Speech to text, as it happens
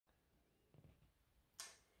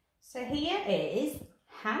So here is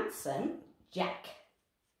handsome Jack.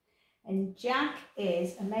 And Jack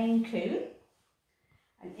is a Maine Coon.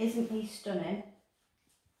 And isn't he stunning?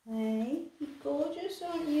 Hey, you're gorgeous,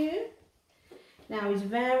 aren't you? Now he's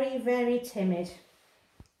very, very timid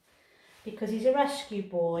because he's a rescue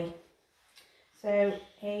boy. So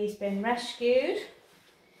he's been rescued.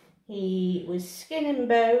 He was skin and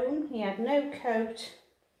bone, he had no coat,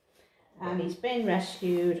 and he's been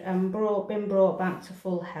rescued and been brought back to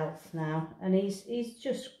full health now. And he's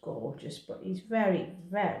just gorgeous, but he's very,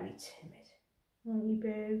 very timid. Aren't you,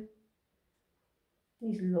 Boo?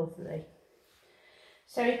 He's lovely.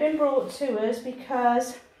 So he's been brought to us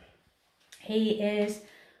because he is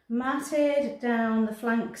matted down the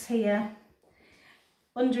flanks here,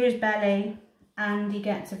 under his belly, and he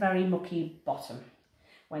gets a very mucky bottom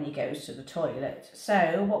when he goes to the toilet.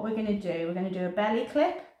 So what we're going to do, we're going to do a belly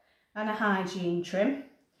clip and a hygiene trim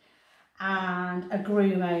and a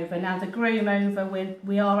groom over. Now the groom over,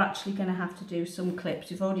 we are actually going to have to do some clips.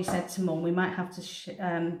 We've already said to Mum we might have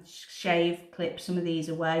to clip some of these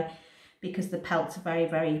away because the pelts are very,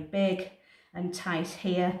 very big and tight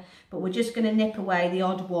here. But we're just going to nip away the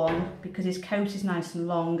odd one because his coat is nice and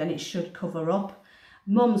long and it should cover up.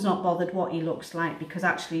 Mum's not bothered what he looks like because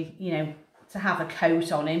actually, you know, to have a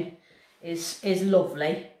coat on him is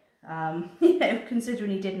lovely, you know,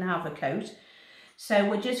 considering he didn't have a coat. So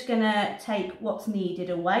we're just going to take what's needed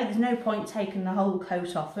away. There's no point taking the whole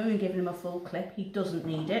coat off him and giving him a full clip. He doesn't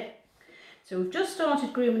need it. So we've just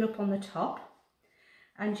started grooming up on the top.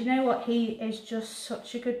 And you know what? He is just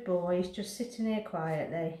such a good boy. He's just sitting here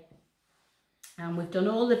quietly. And we've done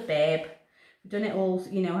all the bib. We've done it all,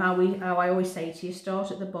 you know, how I always say to you,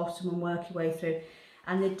 start at the bottom and work your way through.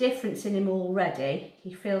 And the difference in him already,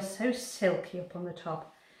 he feels so silky up on the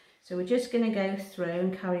top. So we're just going to go through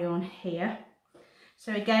and carry on here.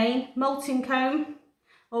 So again, molting comb.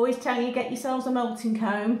 Always tell you, get yourselves a molting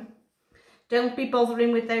comb. Don't be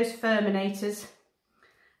bothering with those Furminators.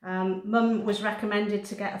 Mum was recommended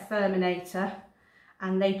to get a Furminator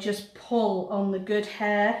and they just pull on the good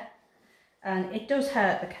hair and it does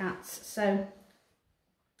hurt the cats. So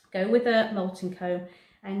go with a molting comb.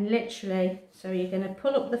 And literally, so you're going to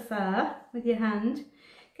pull up the fur with your hand,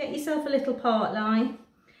 get yourself a little part line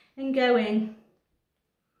and go in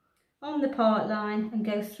on the part line and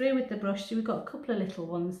go through with the brush. So we've got a couple of little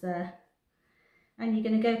ones there. And you're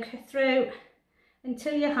going to go through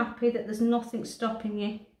until you're happy that there's nothing stopping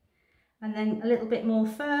you. And then a little bit more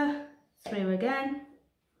fur, through again.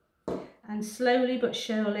 And slowly but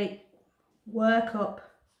surely work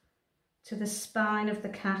up to the spine of the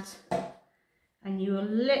cat. And you will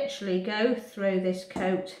literally go through this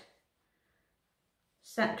coat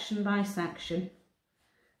section by section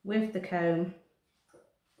with the comb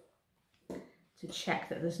to check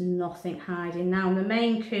that there's nothing hiding. Now the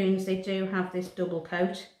Maine Coons, they do have this double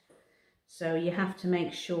coat, so you have to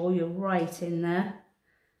make sure you're right in there.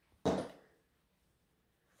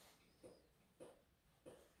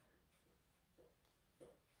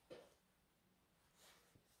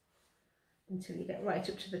 Until you get right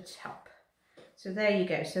up to the top. So there you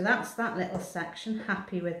go. So that's that little section.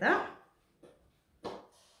 Happy with that.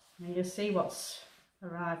 And you'll see what's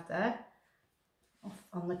arrived there off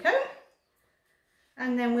on the comb.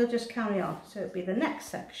 And then we'll just carry on. So it'll be the next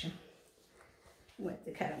section with the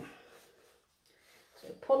comb. So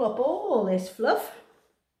pull up all this fluff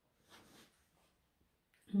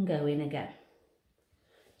and go in again.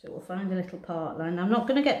 So we'll find a little part line. Now, I'm not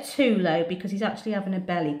going to get too low because he's actually having a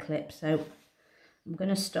belly clip. So I'm going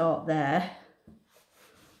to start there.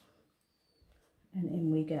 And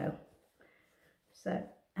in we go. So,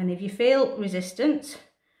 and if you feel resistant,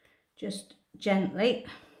 just gently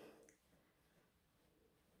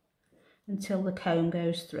until the comb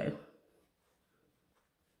goes through.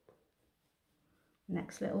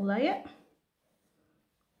 Next little layer.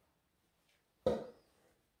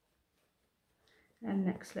 And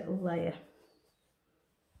next little layer.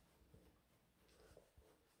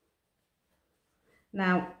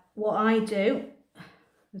 Now, what I do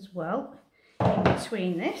as well, in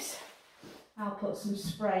between this, I'll put some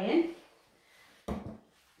spray in.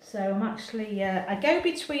 So I'm actually, I go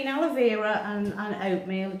between aloe vera and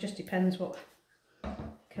oatmeal. It just depends what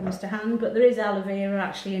comes to hand, but there is aloe vera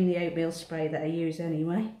actually in the oatmeal spray that I use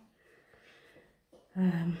anyway.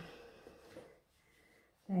 There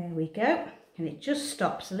we go. And it just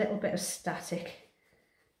stops a little bit of static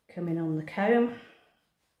coming on the comb.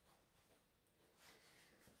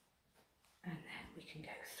 And then we can go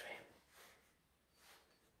through.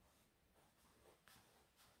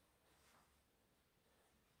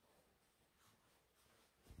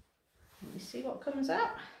 Let me see what comes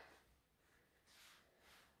out.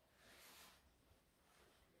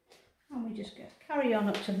 And we just go carry on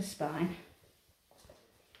up to the spine.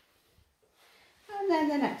 And then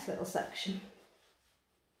the next little section.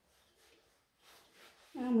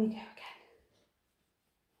 And we go again.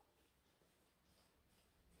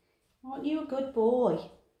 Aren't you a good boy?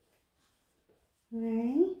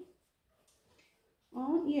 Eh?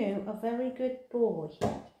 Aren't you a very good boy?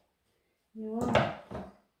 You are.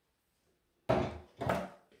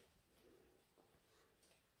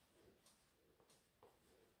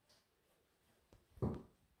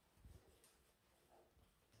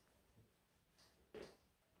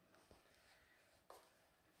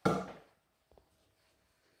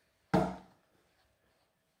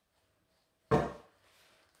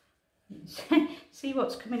 See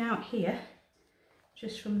what's coming out here,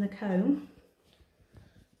 just from the comb.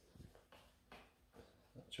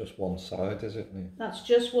 Just one side, isn't it? That's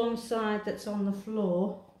just one side that's on the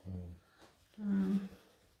floor. Now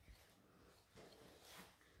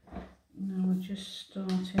we're just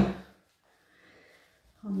starting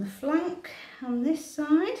on the flank on this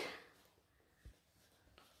side.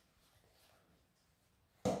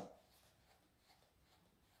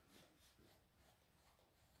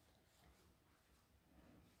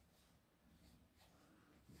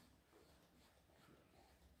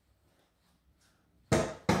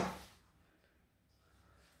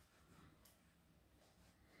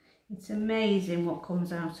 It's amazing what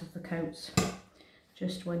comes out of the coats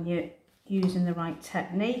just when you're using the right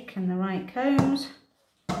technique and the right combs.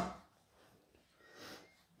 There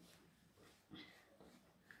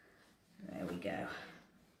we go.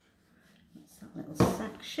 That's that little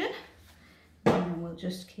section. And then we'll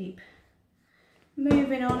just keep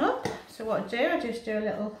moving on up. So what I do, I just do a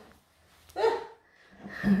little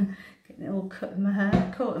getting it all cut in my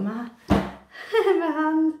hair, caught in my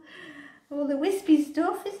hand. All the wispy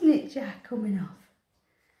stuff, isn't it, Jack, coming off?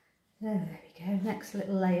 There we go. Next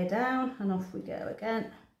little layer down, and off we go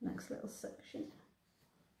again. Next little section.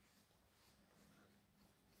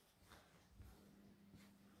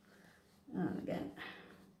 And again.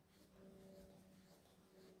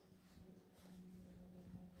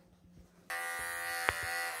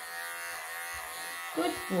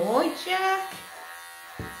 Good boy, Jack.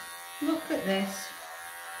 Look at this.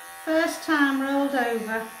 First time rolled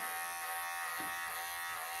over.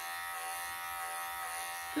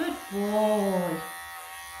 Good boy.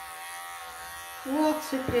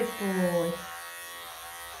 What a good boy.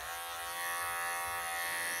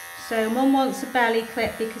 So Mum wants a belly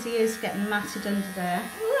clip because he is getting matted under there.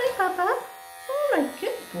 All right, Papa. All right,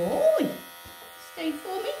 good boy. Stay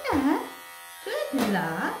for me there. Good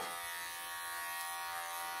lad.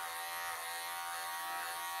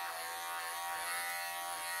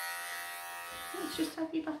 Let's just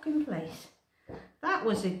have you back in place. That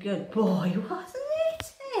was a good boy, wasn't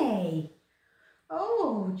it? Hey.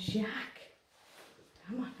 Oh, Jack.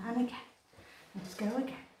 Come on, and again. Let's go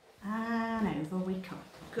again. And over we come.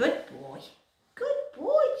 Good boy. Good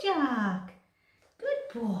boy, Jack.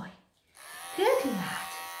 Good boy. Good lad.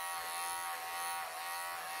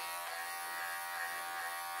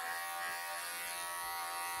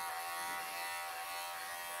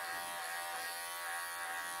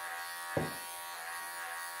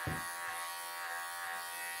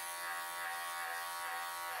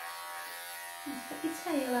 Put your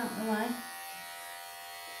tail out the way.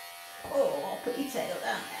 Oh, put your tail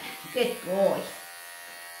down there. Good boy.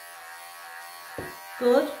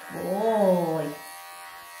 Good boy.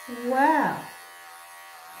 Wow.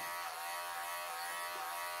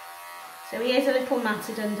 So he is a little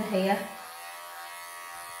matted under here.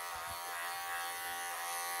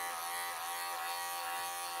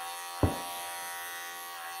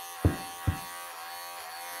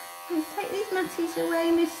 Let's take these matties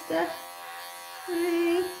away, mister.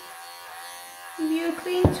 Hey. Give you a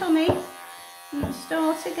clean tummy and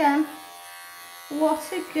start again. What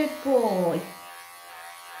a good boy.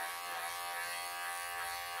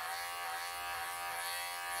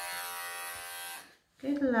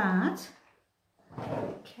 Good lad.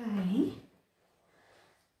 Okay.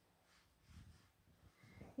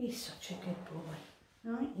 He's such a good boy,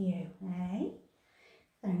 aren't you, eh?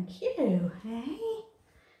 Thank you, eh?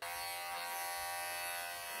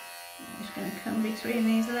 I'm just going to come between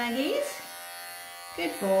these leggies.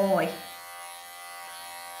 Good boy.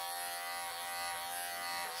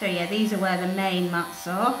 So yeah, these are where the main mats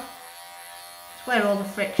are. It's where all the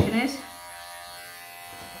friction is.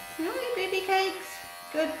 Right, baby cakes.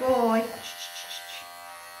 Good boy.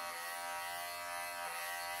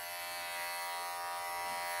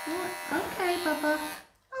 Okay, Papa.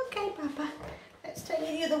 Okay, Papa. Let's turn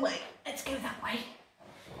you the other way. Let's go that way.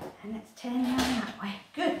 And let's turn around that way.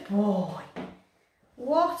 Good boy.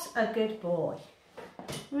 What a good boy.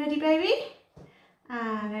 Ready, baby?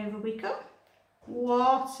 And over we come.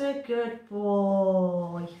 What a good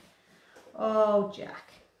boy. Oh,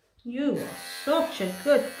 Jack, you are such a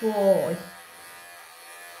good boy.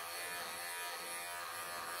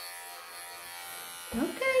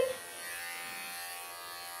 Okay.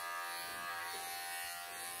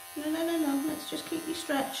 No. Let's just keep you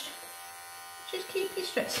stretched. Just keep you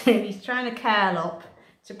stretched. He's trying to curl up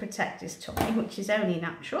to protect his tummy, which is only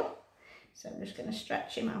natural. So I'm just going to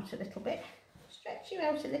stretch him out a little bit. Stretch you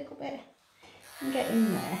out a little bit and get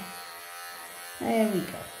in there. There we go.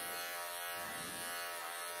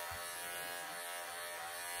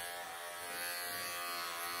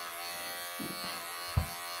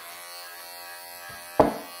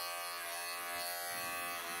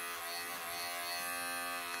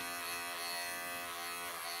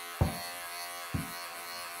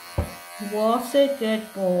 What a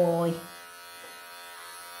good boy.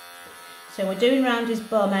 So we're doing round his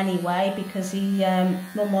bum anyway because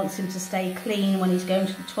Mum wants him to stay clean when he's going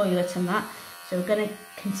to the toilet and that. So we're going to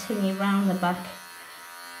continue round the back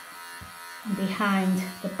and behind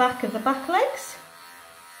the back of the back legs.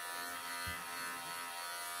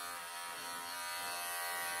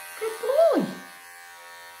 Good boy.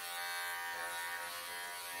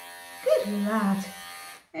 Good lad.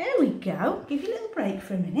 There we go. Give you a little break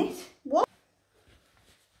for a minute. What?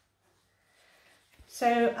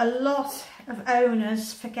 So a lot of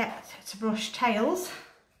owners forget to brush tails,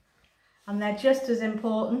 and they're just as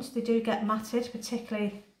important. They do get matted,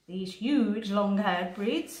 particularly these huge long-haired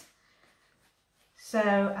breeds. So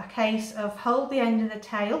a case of hold the end of the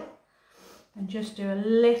tail and just do a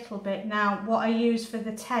little bit. Now what I use for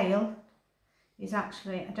the tail is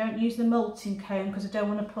actually, I don't use the molting comb because I don't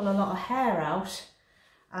want to pull a lot of hair out.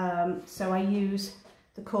 So I use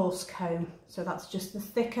the coarse comb, so that's just the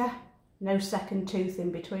thicker, no second tooth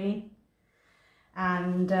in between,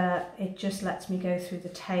 and it just lets me go through the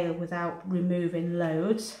tail without removing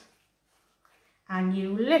loads. And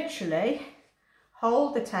you literally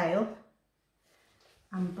hold the tail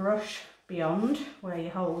and brush beyond where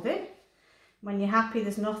you're holding. When you're happy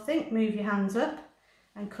there's nothing, move your hands up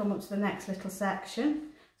and come up to the next little section.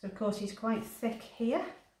 So of course he's quite thick here.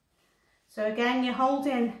 So again, you're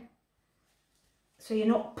holding, so you're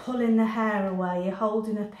not pulling the hair away, you're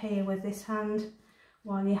holding up here with this hand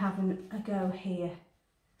while you're having a go here.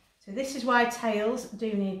 So this is why tails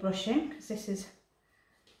do need brushing, because this is,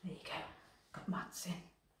 there you go, got mats in.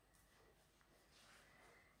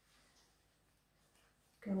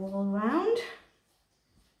 Go all round.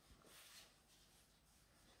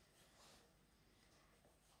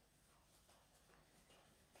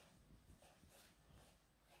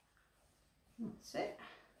 That's it.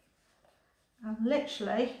 And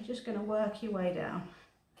literally, you're just going to work your way down,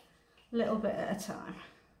 a little bit at a time.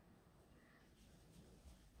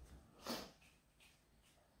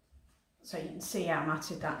 So you can see how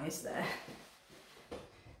matted that is there.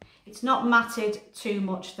 It's not matted too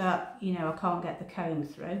much that, you know, I can't get the comb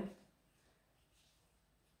through.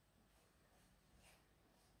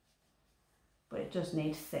 But it does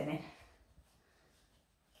need thinning.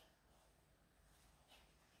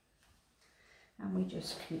 And we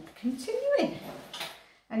just keep continuing.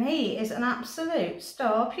 And he is an absolute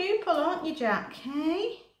star pupil, aren't you, Jack?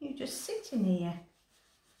 Hey, you just sitting here.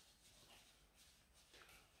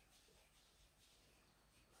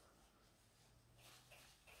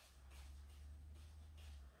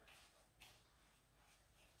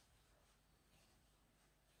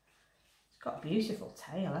 He's got a beautiful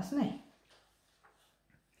tail, hasn't he?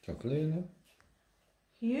 Ugly, isn't it?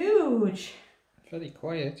 Huge. Very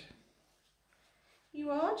quiet. You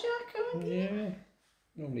are, Jack, aren't you? Yeah.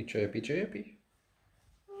 Normally chirpy chirpy.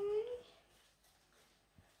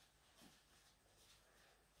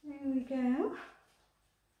 There we go.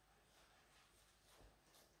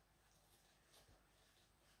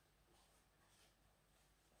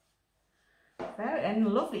 Very, and a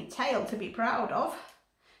lovely tail to be proud of.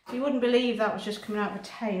 You wouldn't believe that was just coming out of a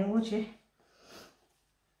tail, would you?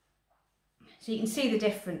 So you can see the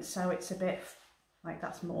difference, so it's a bit like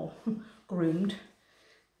that's more groomed.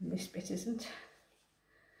 And this bit isn't.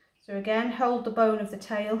 So again, hold the bone of the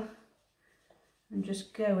tail and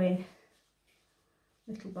just go in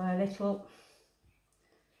little by little.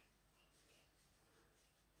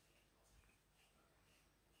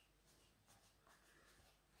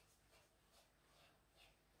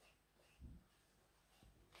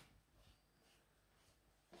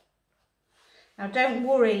 Now don't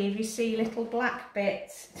worry if you see little black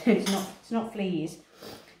bits, it's not fleas.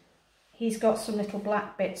 He's got some little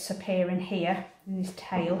black bits appearing here in his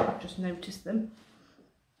tail, I've just noticed them.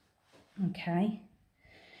 Okay,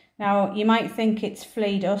 Now you might think it's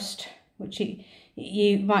flea dust, which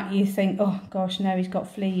you think, oh gosh, no, he's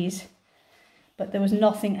got fleas, but there was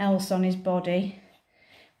nothing else on his body.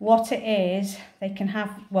 What it is, they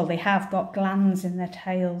have got glands in their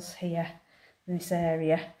tails here, in this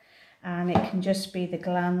area, and it can just be the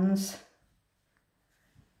glands.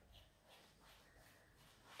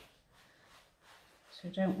 So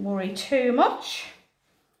don't worry too much,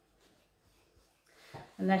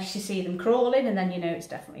 unless you see them crawling, and then you know it's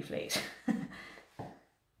definitely fleas.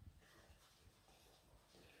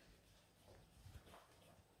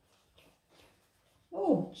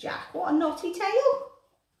 Oh, Jack, what a naughty tail.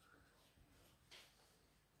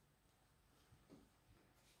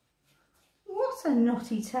 What a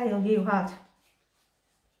naughty tail you had.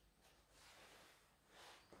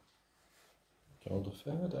 All the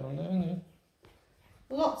fur down there, isn't it?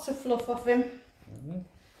 Lots of fluff off him. Mm-hmm.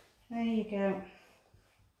 There you go.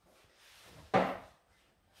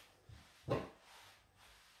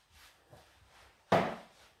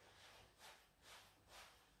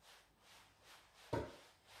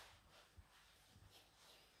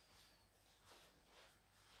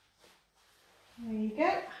 There you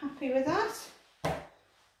go, happy with that?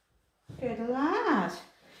 Good lad.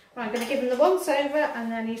 Right, I'm going to give him the once over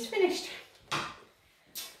and then he's finished.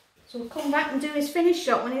 So we'll come back and do his finish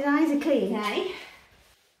shot when his eyes are clean, eh?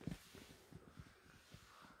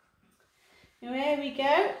 Now here we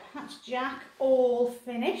go, that's Jack all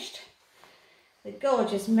finished. The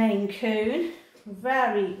gorgeous Maine Coon.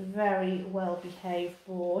 Very, very well behaved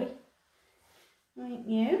boy. Ain't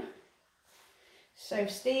you? So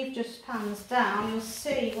if Steve just pans down, you'll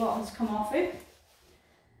see what has come off him.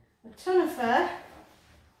 A ton of fur.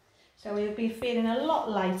 So he'll be feeling a lot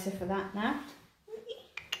lighter for that now.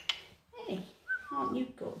 Hey, aren't you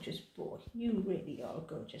gorgeous boy? You really are a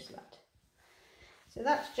gorgeous lad. So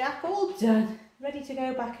that's Jack all done, ready to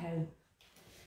go back home.